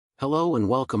Hello and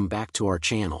welcome back to our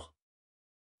channel.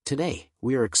 Today,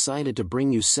 we are excited to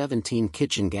bring you 17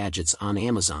 kitchen gadgets on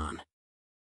Amazon.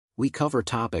 We cover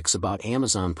topics about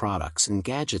Amazon products and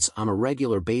gadgets on a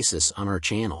regular basis on our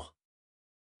channel.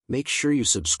 Make sure you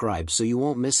subscribe so you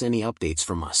won't miss any updates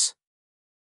from us.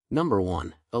 Number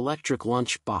 1. Electric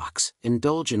Lunch Box.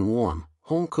 Indulge in warm,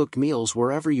 home-cooked meals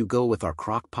wherever you go with our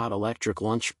Crock-Pot electric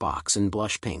lunch box in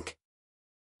blush pink.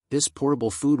 This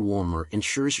portable food warmer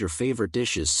ensures your favorite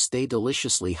dishes stay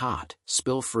deliciously hot,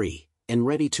 spill-free, and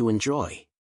ready to enjoy.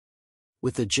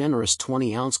 With a generous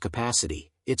 20-ounce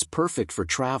capacity, it's perfect for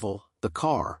travel, the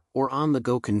car, or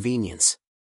on-the-go convenience.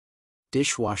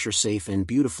 Dishwasher-safe and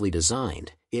beautifully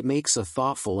designed, it makes a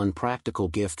thoughtful and practical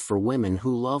gift for women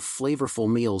who love flavorful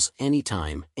meals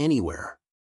anytime, anywhere.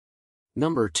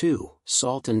 Number 2.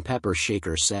 Salt and Pepper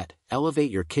Shaker Set.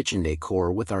 Elevate your kitchen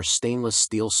decor with our stainless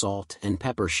steel salt and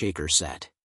pepper shaker set.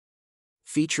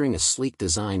 Featuring a sleek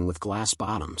design with glass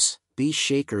bottoms, these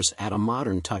shakers add a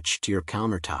modern touch to your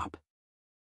countertop.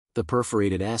 The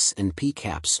perforated S&P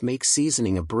caps make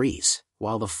seasoning a breeze,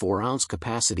 while the 4-ounce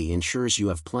capacity ensures you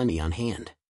have plenty on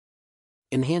hand.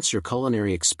 Enhance your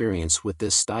culinary experience with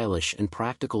this stylish and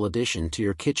practical addition to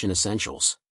your kitchen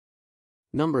essentials.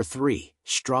 Number 3.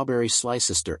 Strawberry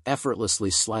Slicester.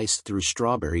 Effortlessly slice through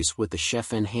strawberries with the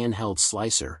Chef-N handheld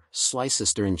slicer,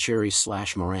 Slicester in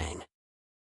cherry/meringue.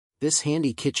 This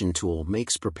handy kitchen tool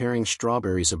makes preparing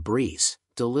strawberries a breeze,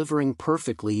 delivering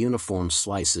perfectly uniform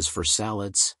slices for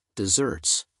salads,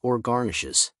 desserts, or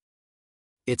garnishes.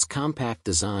 Its compact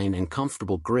design and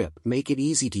comfortable grip make it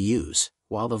easy to use,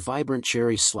 while the vibrant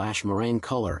cherry/meringue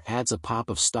color adds a pop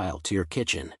of style to your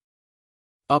kitchen.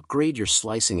 Upgrade your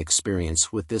slicing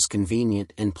experience with this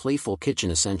convenient and playful kitchen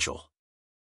essential.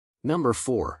 Number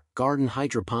 4. Garden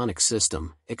Hydroponic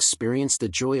System. Experience the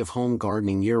joy of home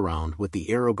gardening year-round with the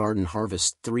AeroGarden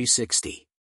Harvest 360.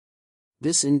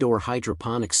 This indoor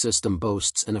hydroponic system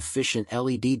boasts an efficient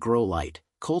LED grow light,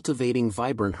 cultivating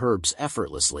vibrant herbs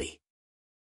effortlessly.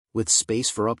 With space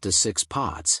for up to 6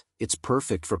 pots, it's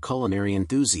perfect for culinary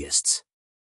enthusiasts.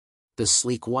 The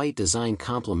sleek white design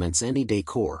complements any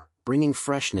decor, bringing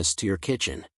freshness to your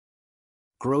kitchen.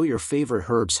 Grow your favorite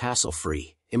herbs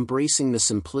hassle-free, embracing the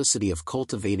simplicity of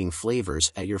cultivating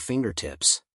flavors at your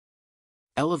fingertips.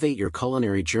 Elevate your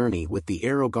culinary journey with the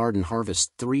AeroGarden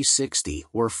Harvest 360,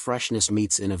 where freshness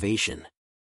meets innovation.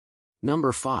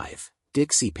 Number 5.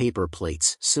 Dixie Paper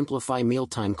Plates. Simplify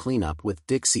mealtime cleanup with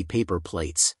Dixie Paper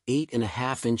Plates,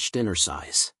 8.5-inch dinner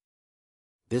size.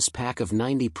 This pack of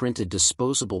 90 printed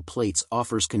disposable plates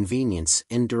offers convenience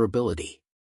and durability.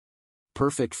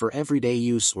 Perfect for everyday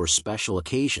use or special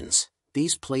occasions,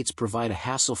 these plates provide a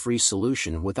hassle-free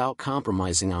solution without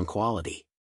compromising on quality.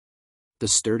 The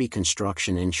sturdy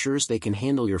construction ensures they can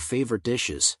handle your favorite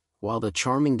dishes, while the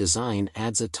charming design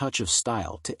adds a touch of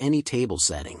style to any table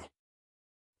setting.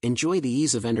 Enjoy the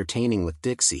ease of entertaining with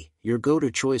Dixie, your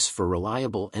go-to choice for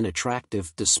reliable and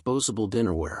attractive disposable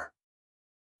dinnerware.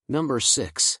 Number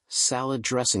 6. Salad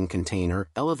Dressing Container.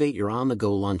 Elevate your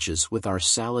on-the-go lunches with our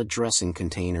salad dressing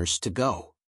containers to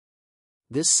go.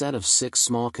 This set of 6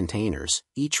 small containers,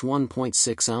 each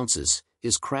 1.6 ounces,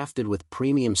 is crafted with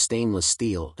premium stainless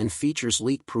steel and features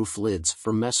leak-proof lids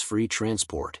for mess-free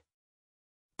transport.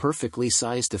 Perfectly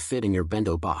sized to fit in your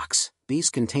bento box, these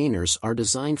containers are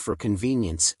designed for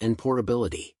convenience and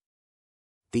portability.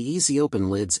 The easy-open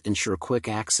lids ensure quick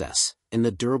access, and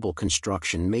the durable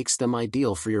construction makes them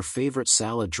ideal for your favorite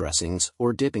salad dressings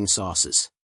or dipping sauces.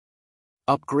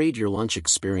 Upgrade your lunch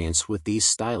experience with these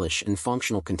stylish and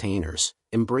functional containers,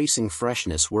 embracing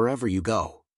freshness wherever you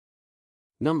go.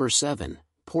 Number 7.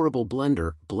 Portable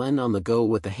Blender. Blend on the go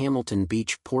with the Hamilton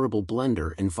Beach Portable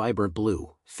Blender in vibrant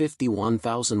blue,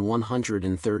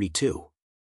 51,132.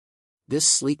 This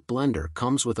sleek blender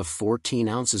comes with a 14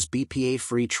 ounces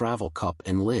BPA-free travel cup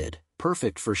and lid,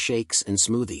 perfect for shakes and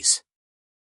smoothies.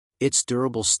 Its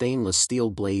durable stainless steel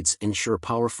blades ensure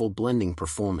powerful blending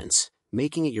performance,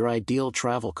 making it your ideal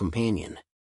travel companion.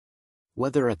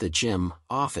 Whether at the gym,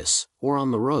 office, or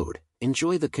on the road,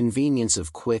 enjoy the convenience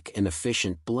of quick and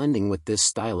efficient blending with this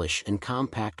stylish and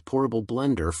compact portable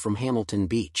blender from Hamilton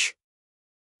Beach.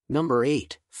 Number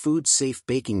 8. Food Safe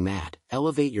Baking Mat.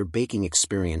 Elevate your baking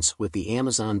experience with the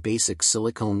Amazon Basic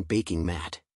Silicone Baking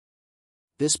Mat.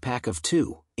 This pack of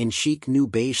 2, in chic new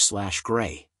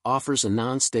beige/gray, offers a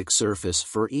non-stick surface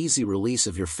for easy release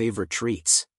of your favorite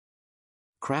treats.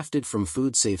 Crafted from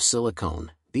food-safe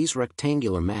silicone, these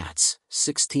rectangular mats,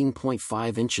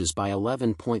 16.5 inches by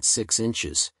 11.6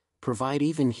 inches, provide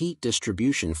even heat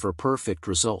distribution for perfect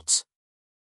results.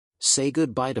 Say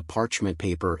goodbye to parchment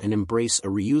paper and embrace a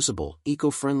reusable,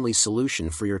 eco-friendly solution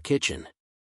for your kitchen.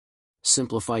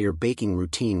 Simplify your baking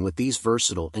routine with these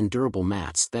versatile and durable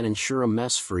mats that ensure a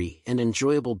mess-free and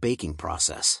enjoyable baking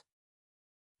process.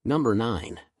 Number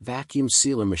 9. Vacuum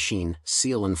Sealer Machine.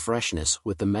 Seal in freshness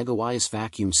with the MegaWise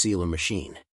Vacuum Sealer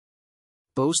Machine.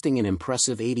 Boasting an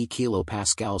impressive 80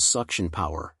 kPa suction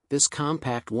power, this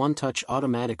compact one-touch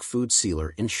automatic food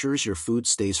sealer ensures your food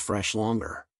stays fresh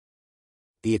longer.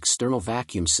 The external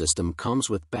vacuum system comes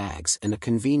with bags and a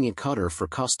convenient cutter for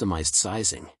customized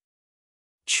sizing.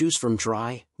 Choose from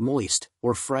dry, moist,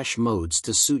 or fresh modes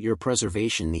to suit your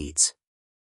preservation needs.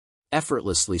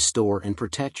 Effortlessly store and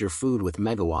protect your food with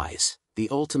MegaWise, the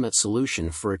ultimate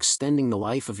solution for extending the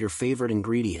life of your favorite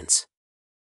ingredients.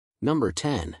 Number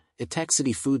 10.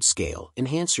 Utensils Food Scale.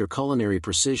 Enhance your culinary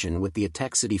precision with the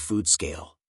Utensils Food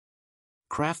Scale.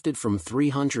 Crafted from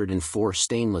 304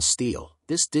 stainless steel,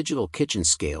 this digital kitchen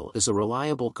scale is a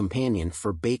reliable companion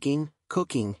for baking,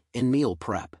 cooking, and meal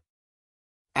prep.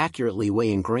 Accurately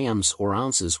weighing grams or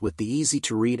ounces with the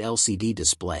easy-to-read LCD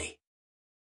display.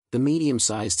 The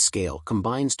medium-sized scale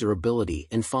combines durability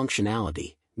and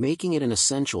functionality, making it an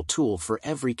essential tool for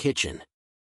every kitchen.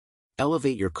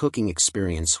 Elevate your cooking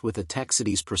experience with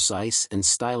Utensils' precise and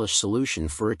stylish solution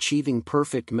for achieving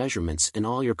perfect measurements in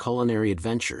all your culinary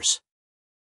adventures.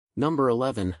 Number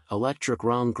 11. Electric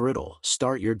Round Griddle.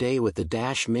 Start your day with the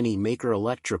Dash Mini Maker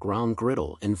Electric Round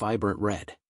Griddle in vibrant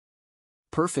red.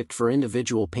 Perfect for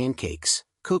individual pancakes,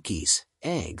 cookies,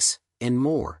 eggs, and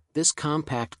more, this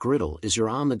compact griddle is your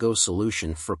on-the-go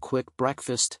solution for quick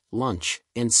breakfast, lunch,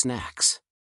 and snacks.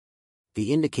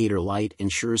 The indicator light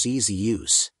ensures easy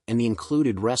use, and the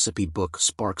included recipe book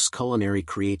sparks culinary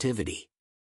creativity.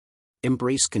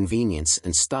 Embrace convenience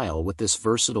and style with this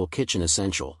versatile kitchen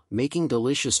essential, making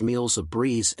delicious meals a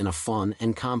breeze in a fun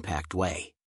and compact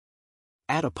way.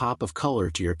 Add a pop of color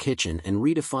to your kitchen and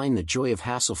redefine the joy of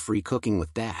hassle-free cooking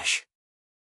with Dash.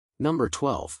 Number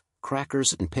 12.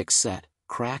 Crackers and Pick Set.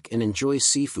 Crack and enjoy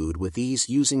seafood with ease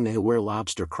using the Aware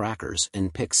Lobster Crackers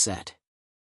and Pick Set.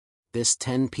 This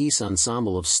 10-piece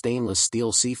ensemble of stainless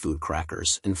steel seafood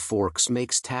crackers and forks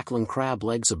makes tackling crab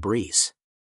legs a breeze.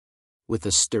 With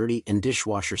a sturdy and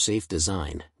dishwasher-safe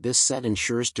design, this set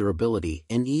ensures durability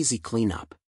and easy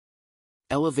cleanup.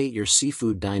 Elevate your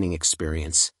seafood dining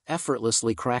experience,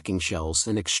 effortlessly cracking shells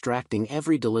and extracting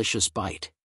every delicious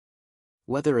bite.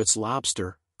 Whether it's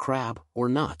lobster, crab, or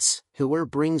nuts, Aware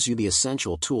brings you the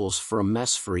essential tools for a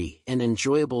mess-free and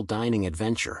enjoyable dining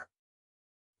adventure.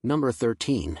 Number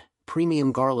 13.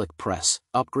 Premium Garlic Press.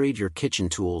 Upgrade your kitchen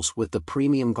tools with the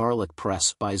Premium Garlic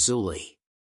Press by Zulli.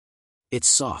 Its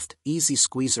soft,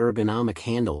 easy-squeeze ergonomic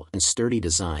handle and sturdy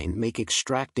design make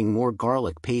extracting more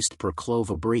garlic paste per clove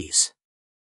a breeze.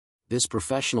 This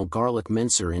professional garlic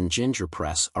mincer and ginger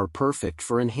press are perfect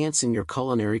for enhancing your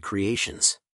culinary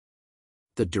creations.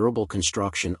 The durable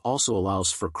construction also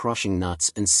allows for crushing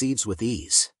nuts and seeds with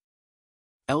ease.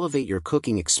 Elevate your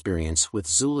cooking experience with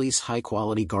Zulli's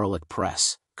high-quality garlic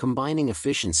press, combining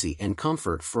efficiency and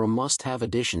comfort for a must-have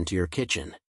addition to your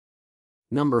kitchen.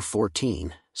 Number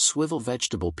 14. Swivel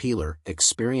Vegetable Peeler.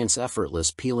 Experience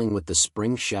effortless peeling with the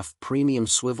Spring Chef Premium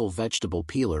Swivel Vegetable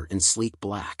Peeler in sleek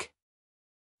black.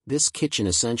 This kitchen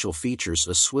essential features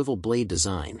a swivel blade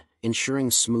design, ensuring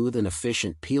smooth and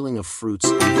efficient peeling of fruits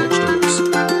and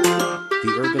vegetables.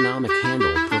 The ergonomic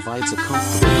handle provides a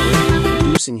comfortable grip,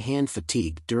 reducing hand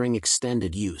fatigue during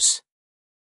extended use.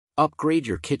 Upgrade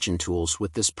your kitchen tools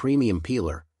with this premium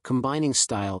peeler, combining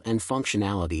style and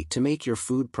functionality to make your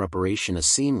food preparation a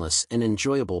seamless and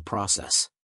enjoyable process.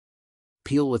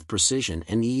 Peel with precision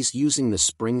and ease using the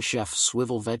Spring Chef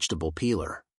Swivel Vegetable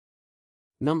Peeler.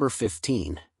 Number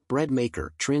 15. Bread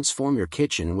Maker. Transform your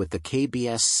kitchen with the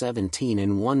KBS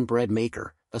 17-in-1 Bread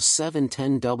Maker, a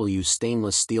 710W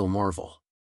stainless steel marvel.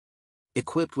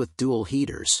 Equipped with dual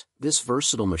heaters, this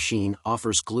versatile machine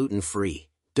offers gluten-free,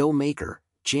 dough maker,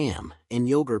 jam, and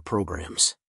yogurt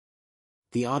programs.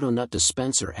 The auto nut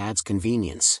dispenser adds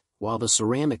convenience, while the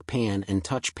ceramic pan and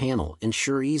touch panel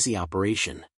ensure easy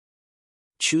operation.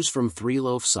 Choose from 3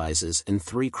 loaf sizes and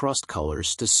 3 crust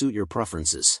colors to suit your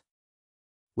preferences.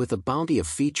 With a bounty of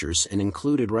features and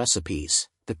included recipes,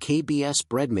 the KBS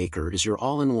Bread Maker is your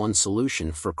all-in-one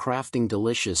solution for crafting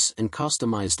delicious and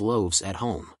customized loaves at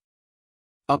home.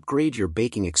 Upgrade your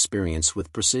baking experience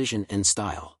with precision and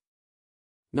style.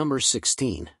 Number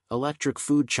 16. Electric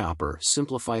Food Chopper.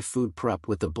 Simplify food prep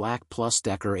with the Black Plus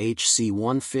Decker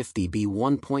HC150B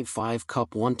 1.5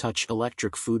 Cup One-Touch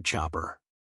Electric Food Chopper.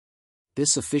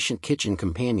 This efficient kitchen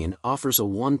companion offers a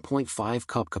 1.5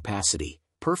 cup capacity,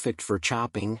 perfect for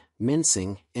chopping,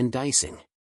 mincing, and dicing.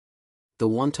 The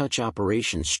one-touch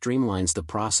operation streamlines the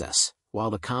process, while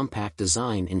the compact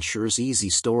design ensures easy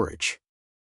storage.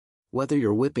 Whether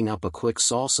you're whipping up a quick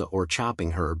salsa or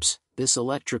chopping herbs, this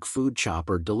electric food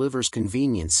chopper delivers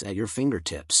convenience at your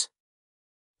fingertips.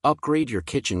 Upgrade your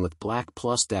kitchen with Black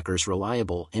Plus Decker's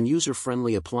reliable and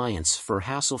user-friendly appliance for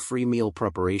hassle-free meal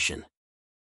preparation.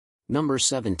 Number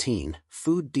 17,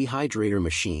 Food Dehydrator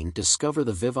Machine. Discover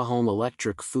the Vivahome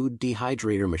Electric Food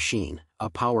Dehydrator Machine, a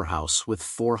powerhouse with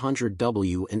 400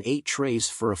 W and 8 trays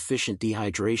for efficient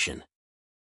dehydration.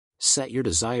 Set your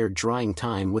desired drying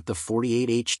time with the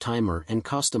 48H timer and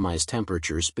customize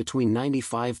temperatures between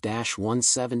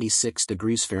 95-176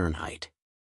 degrees Fahrenheit.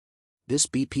 This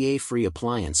BPA-free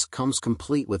appliance comes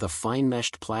complete with a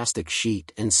fine-meshed plastic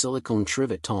sheet and silicone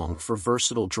trivet tongue for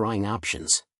versatile drying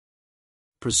options.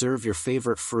 Preserve your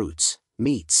favorite fruits,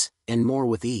 meats, and more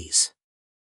with ease.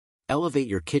 Elevate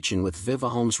your kitchen with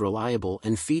Vivahome's reliable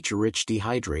and feature-rich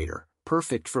dehydrator,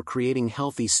 perfect for creating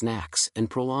healthy snacks and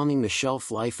prolonging the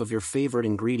shelf life of your favorite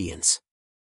ingredients.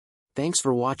 Thanks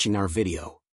for watching our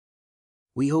video.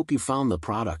 We hope you found the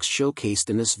products showcased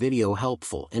in this video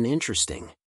helpful and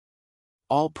interesting.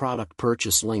 All product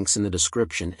purchase links in the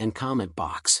description and comment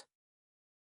box.